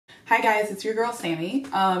Hi guys, it's your girl Sammy.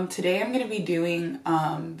 Today I'm going to be doing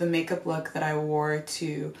the makeup look that I wore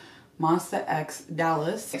to Monsta X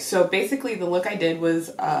Dallas. So basically the look I did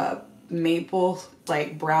was maple,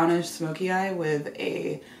 like brownish smoky eye with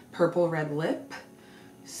a purple red lip.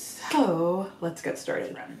 So let's get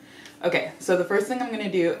started. Okay, so the first thing I'm going to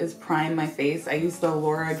do is prime my face. I use the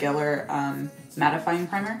Laura Geller Mattifying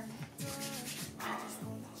Primer.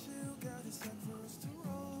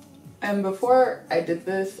 And before I did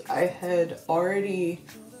this, I had already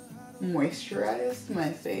moisturized my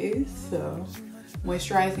face, so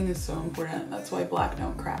moisturizing is so important. That's why black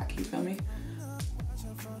don't crack, you feel me?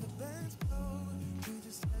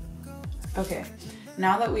 Okay,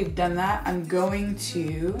 now that we've done that, I'm going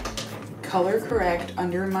to color correct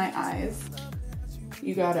under my eyes.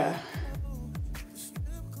 You gotta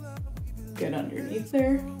get underneath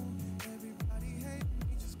there.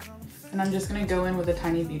 And I'm just gonna go in with a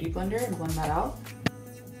tiny beauty blender and blend that out.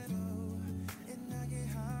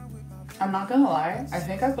 I'm not gonna lie, I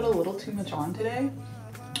think I put a little too much on today,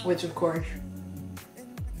 which of course,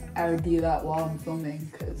 I would do that while I'm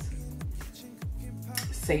filming because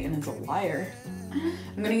Satan is a liar.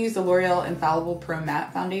 I'm gonna use the L'Oreal Infallible Pro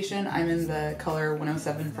Matte Foundation. I'm in the color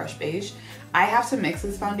 107 Fresh Beige. I have to mix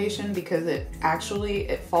this foundation because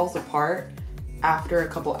it falls apart after a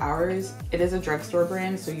couple hours. It is a drugstore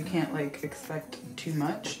brand, so you can't like expect too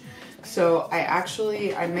much. So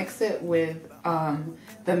I mix it with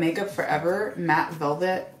the Makeup Forever Matte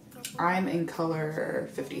Velvet. I'm in color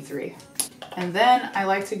 53. And then I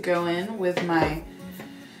like to go in with my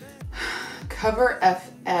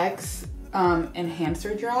CoverFX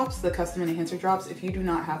enhancer drops, the custom enhancer drops. If you do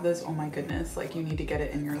not have this, oh my goodness, like you need to get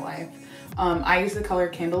it in your life. I use the color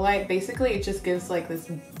Candlelight. Basically it just gives like this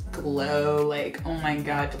glow, like oh my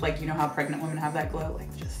god, like you know how pregnant women have that glow,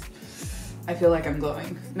 like just I feel like I'm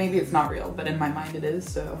glowing. Maybe it's not real, but in my mind it is,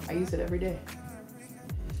 so I use it every day.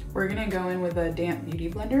 We're gonna go in with a damp beauty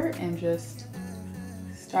blender and just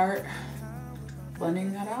start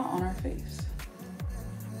blending that out on our face.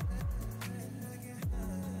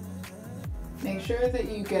 Make sure that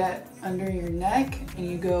you get under your neck and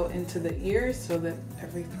you go into the ears so that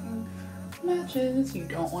everything matches. You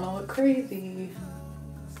don't want to look crazy.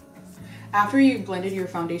 After you've blended your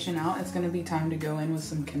foundation out, it's going to be time to go in with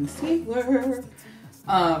some concealer.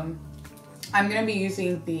 I'm going to be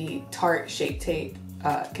using the Tarte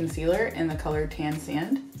ShapeTape concealer in the color Tan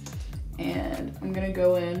Sand. And I'm going to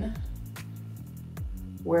go in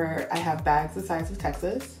where I have bags the size of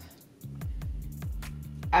Texas.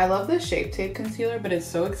 I love the ShapeTape concealer, but it's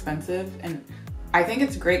so expensive and I think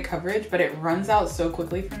it's great coverage, but it runs out so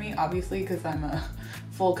quickly for me, obviously, because I'm a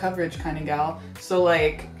full coverage kind of gal. So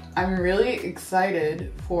like, I'm really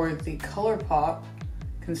excited for the Colourpop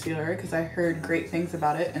concealer because I heard great things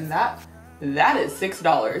about it, and that is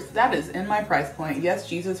 $6. That is in my price point. Yes,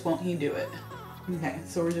 Jesus, won't he do it? Okay,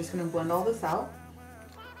 so we're just gonna blend all this out.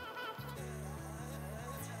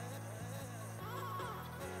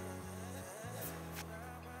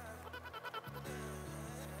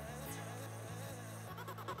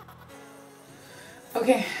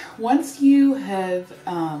 Okay, once you have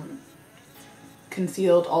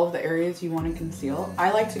concealed all of the areas you want to conceal,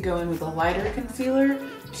 I like to go in with a lighter concealer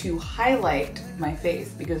to highlight my face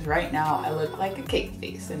because right now I look like a cake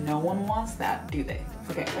face and no one wants that, do they?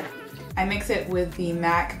 Okay, I mix it with the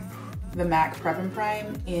MAC Prep and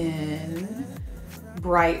Prime in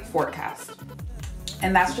Bright Forecast.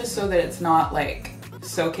 And that's just so that it's not like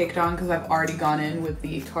so caked on because I've already gone in with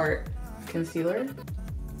the Tarte concealer.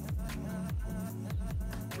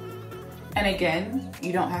 And again,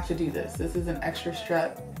 you don't have to do this. This is an extra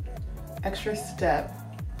step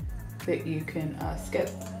that you can skip.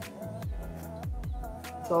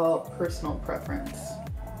 It's all personal preference.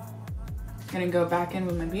 I'm gonna go back in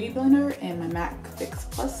with my beauty blender and my MAC Fix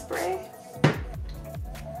Plus spray.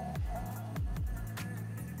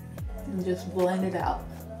 And just blend it out.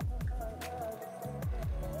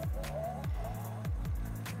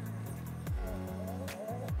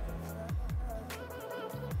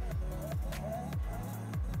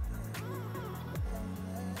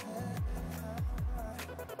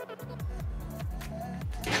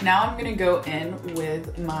 Now I'm gonna go in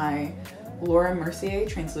with my Laura Mercier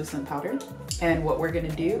translucent powder. And what we're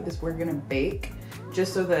gonna do is we're gonna bake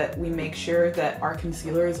just so that we make sure that our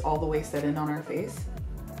concealer is all the way set in on our face.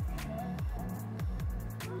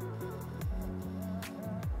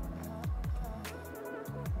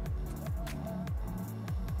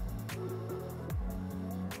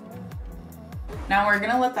 Now we're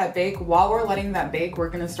gonna let that bake. While we're letting that bake, we're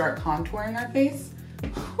gonna start contouring our face.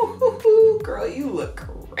 Girl, you look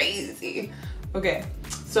crazy. Okay,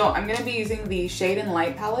 So I'm gonna be using the Shade and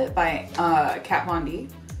Light palette by Kat Von D.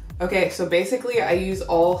 Okay, so basically I use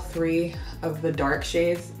all 3 of the dark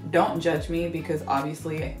shades. Don't judge me because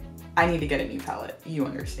obviously I need to get a new palette, you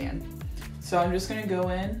understand. So I'm just gonna go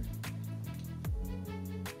in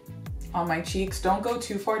on my cheeks. Don't go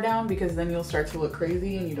too far down because then you'll start to look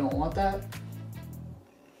crazy and you don't want that.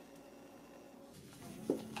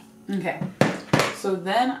 Okay, so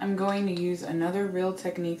then I'm going to use another Real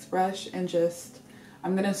Techniques brush and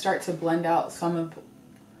I'm gonna start to blend out some of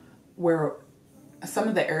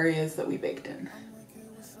the areas that we baked in.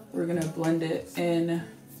 We're gonna blend it in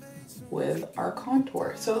with our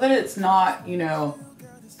contour so that it's not, you know,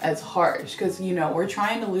 as harsh, because, you know, we're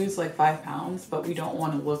trying to lose like 5 pounds, but we don't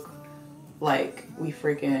want to look like we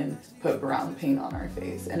freaking put brown paint on our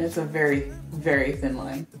face, and it's a very, very thin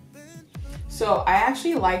line. So I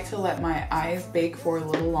actually like to let my eyes bake for a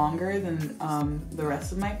little longer than the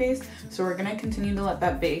rest of my face. So we're gonna continue to let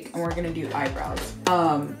that bake, and we're gonna do eyebrows.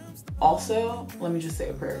 Also, let me just say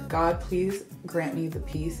a prayer. God, please grant me the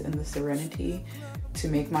peace and the serenity to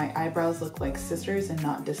make my eyebrows look like sisters and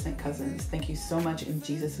not distant cousins. Thank you so much, in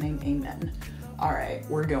Jesus' name, amen. All right,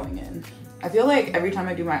 we're going in. I feel like every time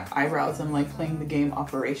I do my eyebrows, I'm like playing the game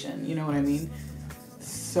Operation, you know what I mean?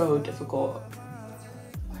 So difficult.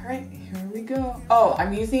 All right, here we go. Oh,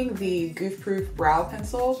 I'm using the Goof Proof Brow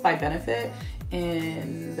Pencil by Benefit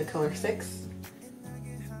in the color 6.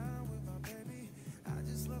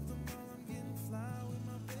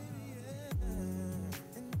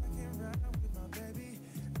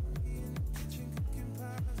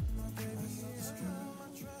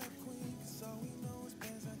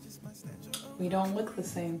 We don't look the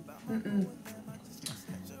same.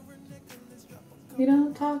 We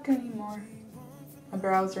don't talk anymore. Our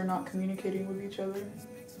brows are not communicating with each other.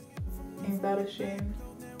 Ain't that a shame?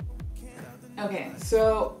 Okay,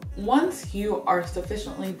 so once you are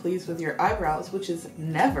sufficiently pleased with your eyebrows, which is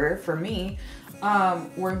never for me,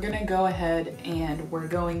 we're gonna go ahead and we're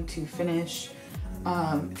going to finish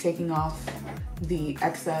taking off the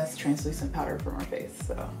excess translucent powder from our face.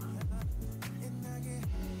 So.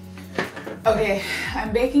 Okay,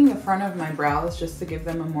 I'm baking the front of my brows just to give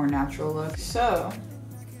them a more natural look. So,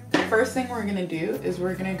 the first thing we're gonna do is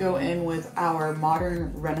we're gonna go in with our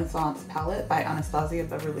Modern Renaissance palette by Anastasia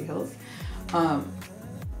Beverly Hills.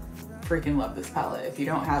 Freaking love this palette. If you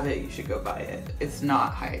don't have it, you should go buy it. It's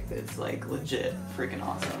not hype, it's like legit freaking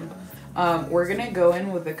awesome. We're gonna go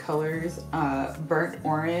in with the colors Burnt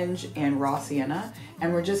Orange and Raw Sienna,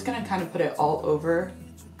 and we're just gonna kind of put it all over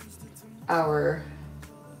our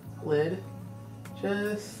lid,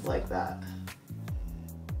 just like that.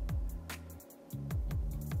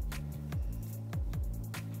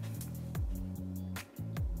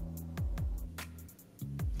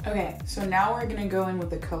 Okay, so now we're gonna go in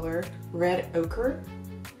with the color Red Ochre.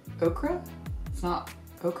 Okra? It's not.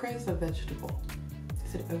 Okra is a vegetable.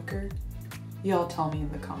 Is it ochre? Y'all tell me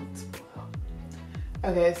in the comments below.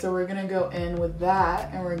 Okay, so we're gonna go in with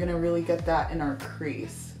that, and we're gonna really get that in our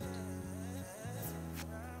crease.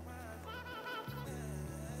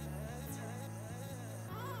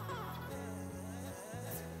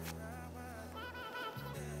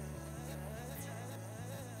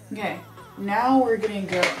 Okay, now we're gonna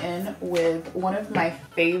go in with one of my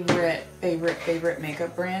favorite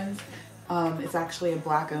makeup brands. It's actually a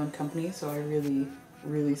Black-owned company, so I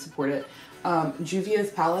really support it.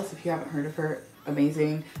 Juvia's Palace, if you haven't heard of her,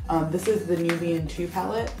 amazing. This is the Nubian 2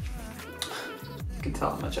 palette. You can tell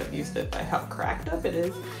how much I've used it by how cracked up it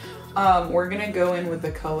is. We're gonna go in with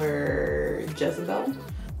the color Jezebel.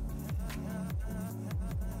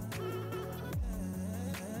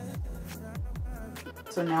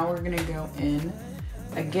 So now we're gonna go in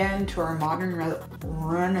again to our Modern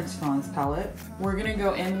Renaissance palette. We're gonna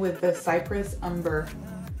go in with the Cypress Umber.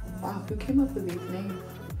 Wow, who came up with these names?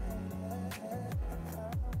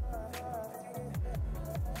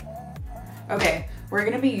 Okay, we're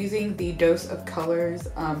gonna be using the Dose of Colors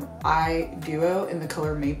Eye Duo in the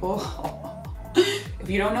color Maple. If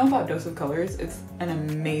you don't know about Dose of Colors, it's an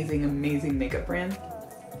amazing makeup brand.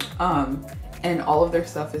 And all of their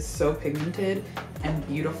stuff is so pigmented and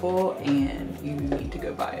beautiful, and you need to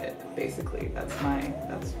go buy it. Basically, that's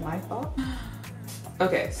my thought.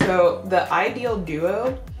 Okay, so the Ideal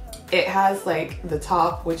Duo, it has like the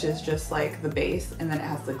top, which is just like the base, and then it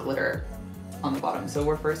has the glitter on the bottom. So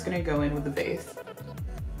we're first gonna go in with the base.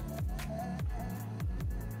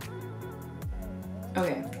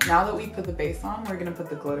 Okay, now that we put the base on, we're gonna put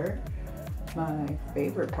the glitter. My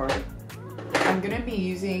favorite part. I'm gonna be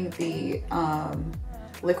using the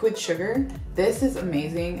Liquid Sugar. This is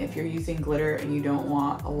amazing if you're using glitter and you don't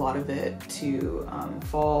want a lot of it to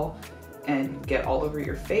fall. and get all over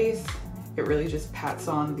your face. It really just pats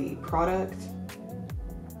on the product.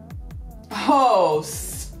 Oh,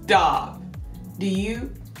 stop. Do you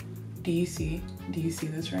see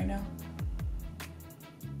this right now?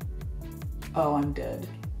 Oh, I'm dead.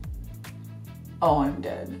 Oh, I'm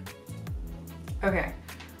dead. Okay,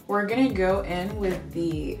 we're gonna go in with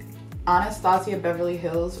the Anastasia Beverly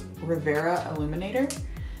Hills Rivera Illuminator,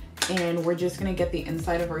 and we're just gonna get the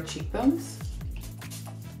inside of our cheekbones,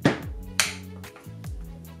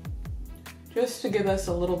 just to give us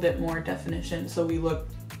a little bit more definition so we look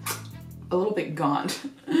a little bit gaunt.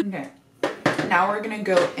 Okay, now we're gonna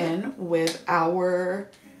go in with our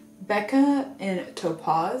Becca in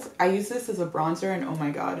Topaz. I use this as a bronzer and oh my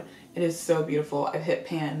god, it is so beautiful. I've hit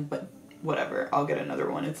pan, but whatever, I'll get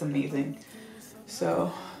another one. It's amazing.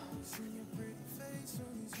 So,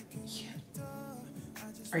 yeah.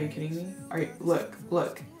 Are you kidding me?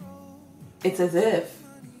 Look. It's as if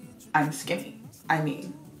I'm skinny. I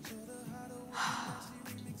mean,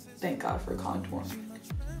 thank God for contouring.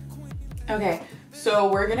 Okay, so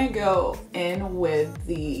we're gonna go in with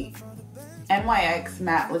the NYX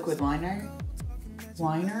Matte Liquid Liner.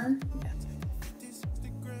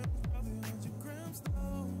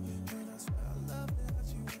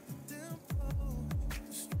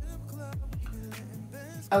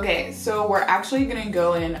 Okay, so we're actually gonna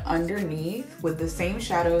go in underneath with the same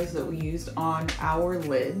shadows that we used on our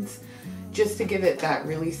lids, just to give it that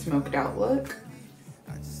really smoked out look.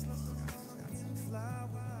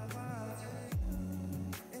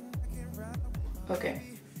 Okay,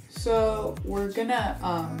 so we're gonna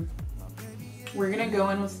go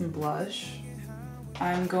in with some blush.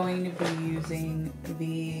 I'm going to be using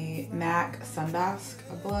the MAC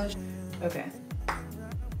Sunbasque Blush. Okay.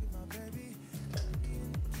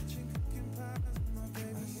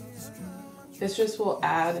 This just will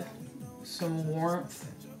add some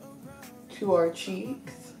warmth to our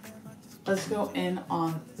cheeks. Let's go in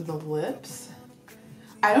on the lips.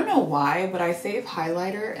 I don't know why, but I save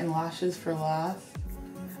highlighter and lashes for last.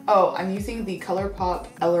 Oh, I'm using the Colourpop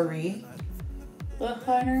Ellarie lip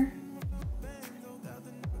liner.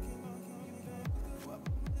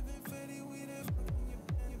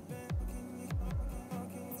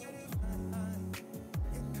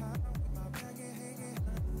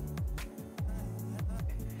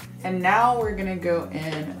 And now we're gonna go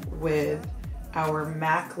in with our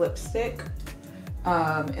MAC lipstick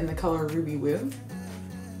in the color Ruby Woo.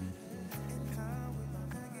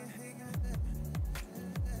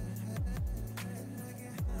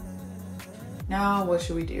 Now what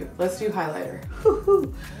should we do? Let's do highlighter.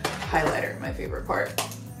 Highlighter, my favorite part.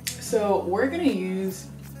 So we're gonna use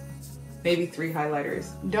maybe 3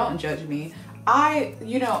 highlighters. Don't judge me. I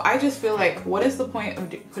just feel like, what is the point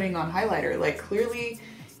of putting on highlighter? Like, clearly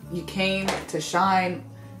you came to shine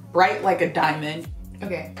bright like a diamond.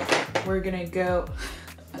 Okay, we're gonna go.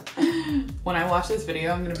 When I watch this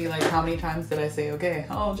video, I'm gonna be like, how many times did I say okay?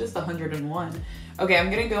 Oh, just 101. Okay, I'm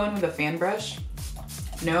gonna go in with a fan brush.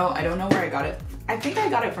 No, I don't know where I got it. I think I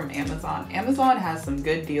got it from Amazon. Amazon has some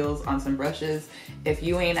good deals on some brushes if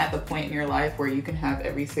you ain't at the point in your life where you can have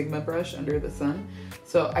every Sigma brush under the sun.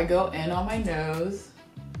 So I go in on my nose,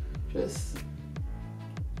 just,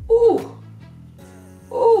 ooh,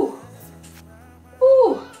 ooh,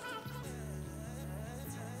 ooh.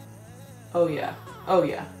 Oh yeah, oh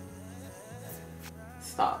yeah.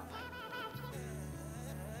 Stop.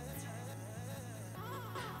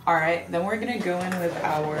 All right, then we're gonna go in with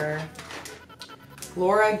our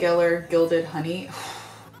Laura Geller Gilded Honey.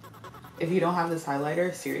 If you don't have this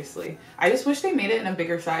highlighter, seriously. I just wish they made it in a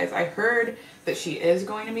bigger size. I heard that she is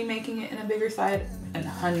going to be making it in a bigger size, and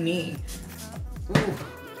honey. Ooh.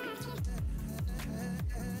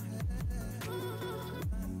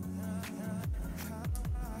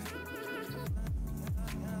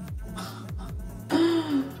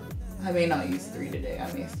 I may not use 3 today.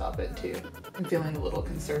 I may stop at 2. I'm feeling a little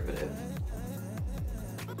conservative.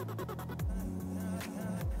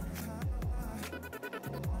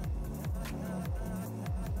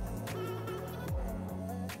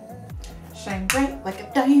 Shine bright like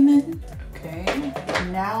a diamond. Okay,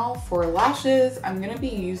 now for lashes, I'm gonna be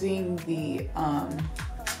using the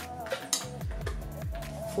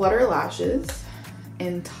Flutter lashes.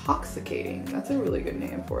 Intoxicating. That's a really good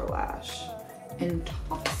name for a lash.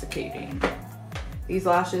 Intoxicating. These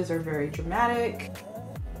lashes are very dramatic.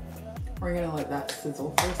 We're gonna let that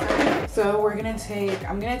sizzle for a second. So we're gonna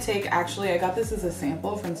take, actually I got this as a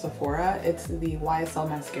sample from Sephora. It's the YSL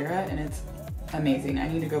mascara and it's amazing. I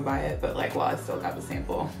need to go buy it, but like while I still got the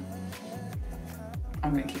sample,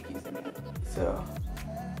 I'm gonna keep using it. So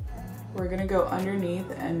we're gonna go underneath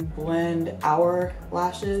and blend our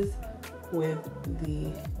lashes with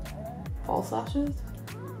the false lashes.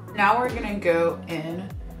 Now we're gonna go in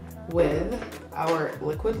with our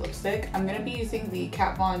liquid lipstick. I'm gonna be using the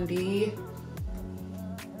Kat Von D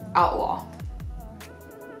Outlaw.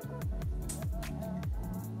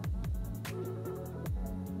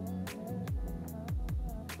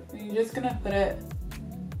 You're just gonna put it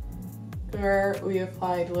where we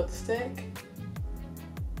applied lipstick.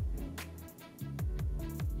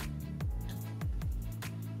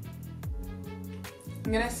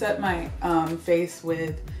 I'm gonna set my face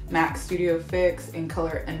with MAC Studio Fix in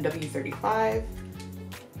color NW35.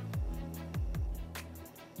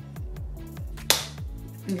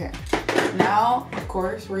 Okay, now of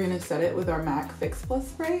course we're gonna set it with our MAC Fix Plus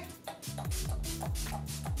spray.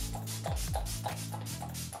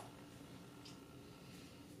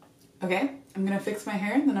 Okay, I'm gonna fix my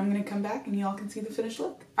hair and then I'm gonna come back and y'all can see the finished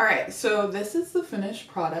look. All right, so this is the finished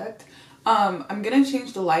product. I'm gonna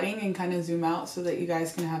change the lighting and kind of zoom out so that you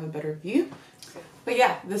guys can have a better view. But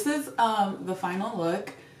yeah, this is the final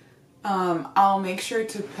look. I'll make sure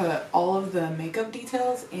to put all of the makeup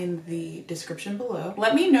details in the description below.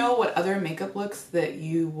 Let me know what other makeup looks that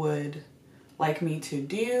you would like me to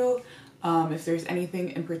do. If there's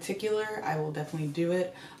anything in particular, I will definitely do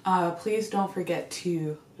it. Please don't forget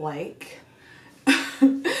to like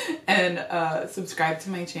and subscribe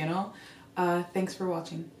to my channel. Thanks for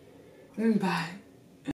watching. Bye.